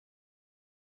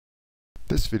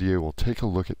This video will take a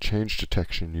look at change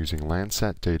detection using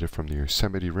Landsat data from the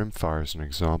Yosemite rimfire as an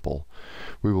example.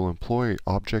 We will employ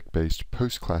object-based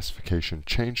post-classification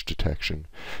change detection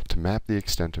to map the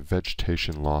extent of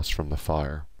vegetation loss from the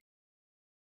fire.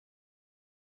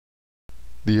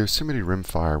 The Yosemite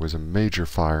rimfire was a major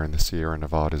fire in the Sierra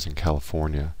Nevadas in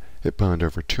California. It burned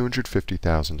over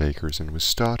 250,000 acres and was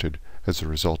started as a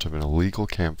result of an illegal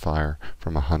campfire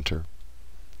from a hunter.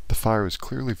 The fire was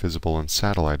clearly visible in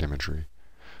satellite imagery.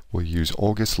 We'll use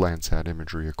August Landsat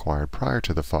imagery acquired prior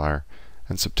to the fire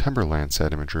and September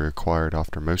Landsat imagery acquired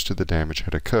after most of the damage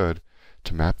had occurred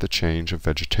to map the change of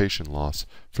vegetation loss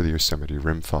for the Yosemite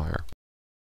rimfire.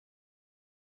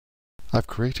 I've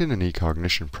created an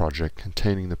eCognition project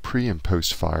containing the pre- and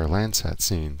post-fire Landsat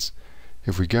scenes.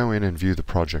 If we go in and view the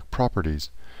project properties,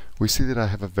 we see that I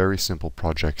have a very simple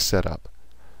project setup.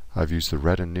 I've used the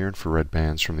red and near-infrared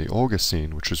bands from the August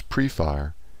scene, which was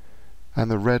pre-fire, and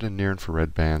the red and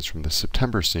near-infrared bands from the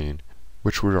September scene,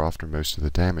 which were after most of the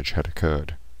damage had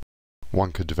occurred.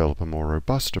 One could develop a more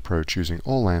robust approach using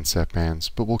all Landsat bands,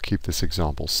 but we'll keep this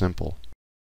example simple.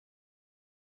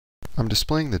 I'm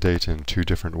displaying the data in two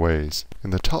different ways. In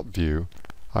the top view,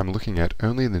 I'm looking at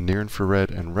only the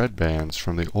near-infrared and red bands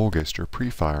from the August or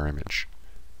pre-fire image.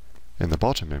 In the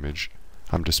bottom image,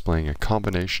 I'm displaying a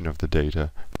combination of the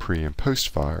data pre- and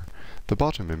post-fire. The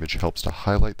bottom image helps to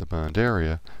highlight the burned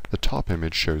area. The top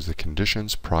image shows the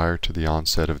conditions prior to the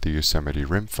onset of the Yosemite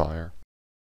rimfire.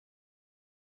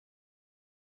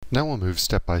 Now we'll move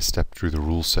step by step through the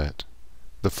rule set.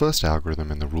 The first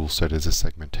algorithm in the rule set is a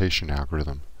segmentation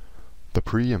algorithm. The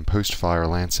pre- and post-fire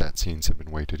Landsat scenes have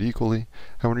been weighted equally,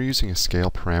 and we're using a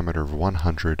scale parameter of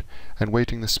 100 and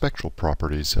weighting the spectral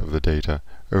properties of the data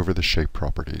over the shape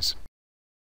properties.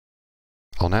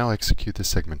 I'll now execute the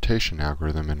segmentation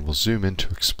algorithm and we'll zoom in to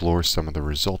explore some of the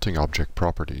resulting object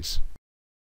properties.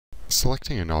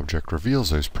 Selecting an object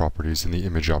reveals those properties in the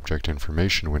Image Object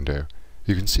Information window.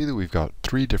 You can see that we've got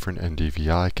three different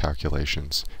NDVI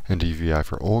calculations, NDVI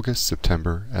for August,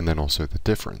 September, and then also the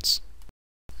difference.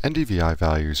 NDVI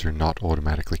values are not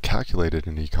automatically calculated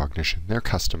in eCognition, they're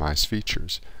customized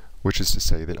features, which is to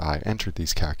say that I entered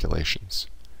these calculations.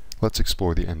 Let's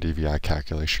explore the NDVI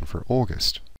calculation for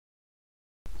August.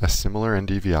 A similar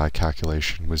NDVI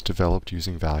calculation was developed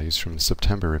using values from the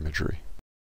September imagery.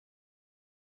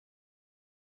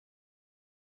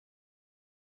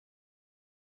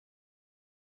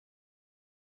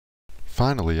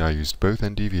 Finally, I used both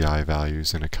NDVI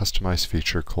values in a customized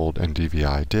feature called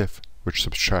NDVI diff, which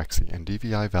subtracts the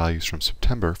NDVI values from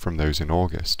September from those in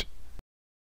August.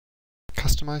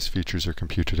 Customized features are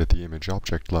computed at the image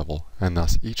object level, and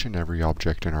thus each and every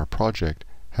object in our project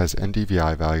has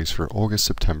NDVI values for August,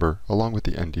 September, along with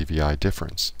the NDVI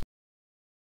difference.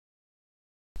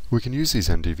 We can use these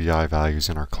NDVI values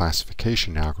in our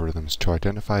classification algorithms to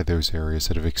identify those areas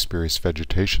that have experienced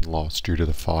vegetation loss due to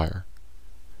the fire.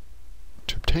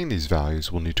 To obtain these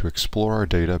values, we'll need to explore our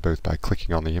data both by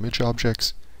clicking on the image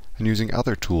objects and using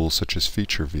other tools such as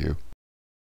Feature View.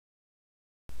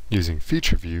 Using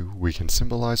Feature View, we can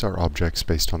symbolize our objects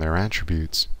based on their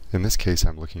attributes. In this case,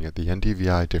 I'm looking at the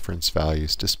NDVI difference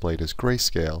values displayed as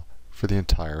grayscale for the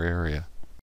entire area.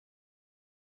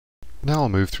 Now I'll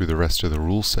move through the rest of the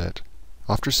rule set.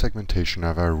 After segmentation, I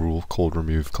have our rule called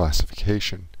Remove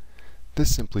Classification.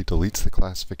 This simply deletes the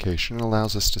classification and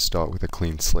allows us to start with a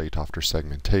clean slate after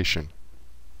segmentation.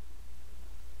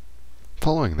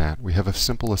 Following that, we have a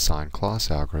simple assign class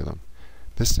algorithm.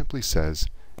 This simply says,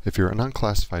 if you're an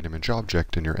unclassified image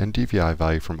object and your NDVI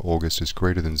value from August is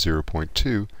greater than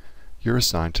 0.2, you're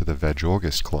assigned to the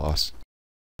VegAugust class.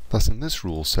 Thus in this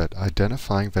rule set,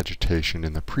 identifying vegetation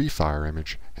in the pre-fire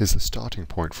image is the starting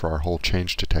point for our whole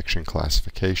change detection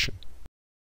classification.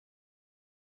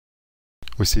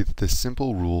 We see that this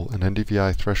simple rule and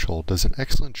NDVI threshold does an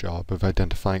excellent job of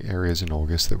identifying areas in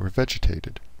August that were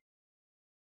vegetated.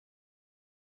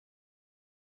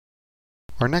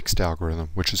 Our next algorithm,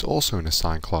 which is also an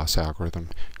assign class algorithm,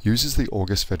 uses the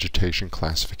August vegetation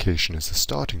classification as the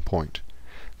starting point.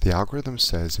 The algorithm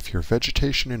says if your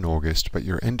vegetation in August but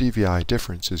your NDVI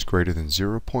difference is greater than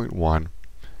 0.1,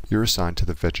 you're assigned to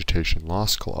the vegetation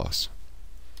loss class.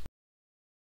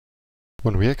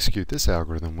 When we execute this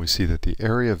algorithm, we see that the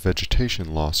area of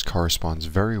vegetation loss corresponds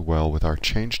very well with our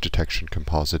change detection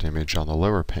composite image on the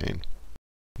lower pane.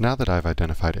 Now that I've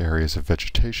identified areas of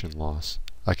vegetation loss,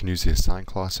 I can use the assign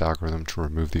class algorithm to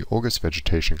remove the August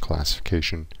vegetation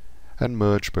classification and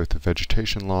merge both the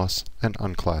vegetation loss and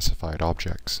unclassified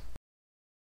objects.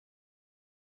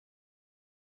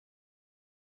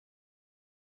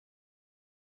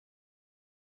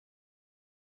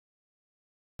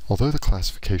 Although the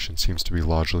classification seems to be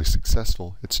largely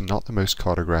successful, it's not the most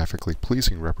cartographically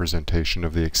pleasing representation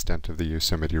of the extent of the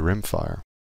Yosemite rimfire.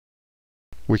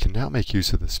 We can now make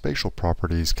use of the spatial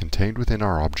properties contained within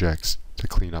our objects to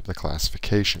clean up the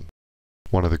classification.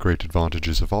 One of the great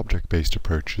advantages of object-based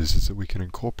approaches is that we can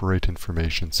incorporate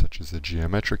information such as the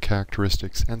geometric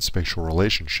characteristics and spatial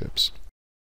relationships.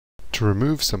 To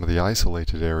remove some of the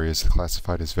isolated areas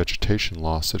classified as vegetation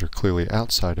loss that are clearly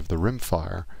outside of the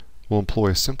rimfire, we'll employ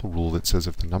a simple rule that says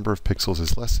if the number of pixels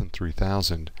is less than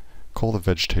 3000, call the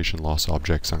vegetation loss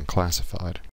objects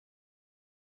unclassified.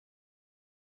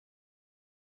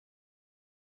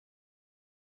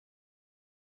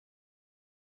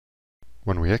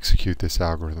 When we execute this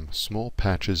algorithm, small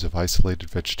patches of isolated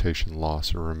vegetation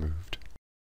loss are removed.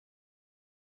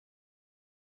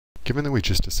 Given that we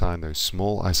just assigned those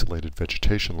small isolated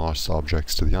vegetation loss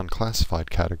objects to the unclassified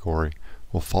category,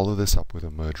 we'll follow this up with a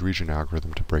merge region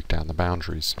algorithm to break down the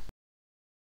boundaries.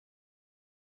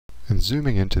 And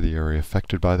zooming into the area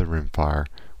affected by the rimfire,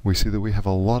 we see that we have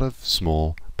a lot of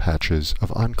small patches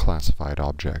of unclassified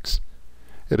objects.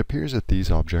 It appears that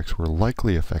these objects were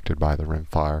likely affected by the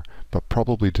rimfire, but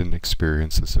probably didn't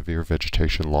experience the severe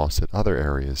vegetation loss that other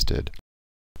areas did.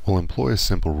 We'll employ a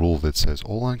simple rule that says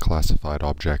all unclassified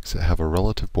objects that have a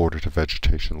relative border to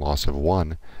vegetation loss of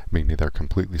 1, meaning they're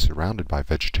completely surrounded by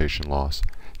vegetation loss,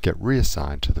 get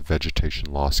reassigned to the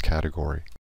vegetation loss category.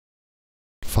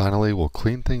 Finally, we'll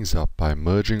clean things up by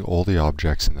merging all the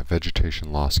objects in the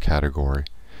vegetation loss category.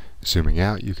 Zooming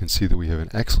out, you can see that we have an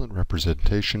excellent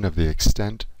representation of the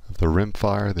extent of the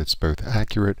rimfire that's both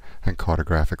accurate and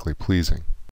cartographically pleasing.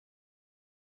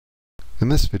 In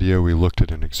this video, we looked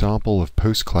at an example of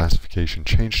post-classification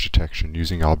change detection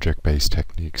using object-based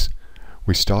techniques.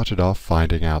 We started off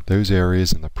finding out those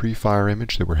areas in the pre-fire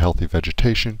image that were healthy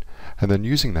vegetation, and then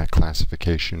using that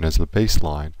classification as the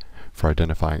baseline for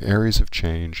identifying areas of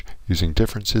change using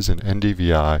differences in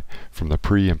NDVI from the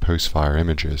pre- and post-fire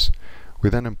images. We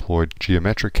then employed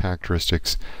geometric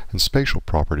characteristics and spatial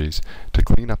properties to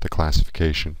clean up the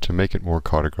classification to make it more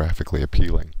cartographically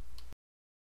appealing.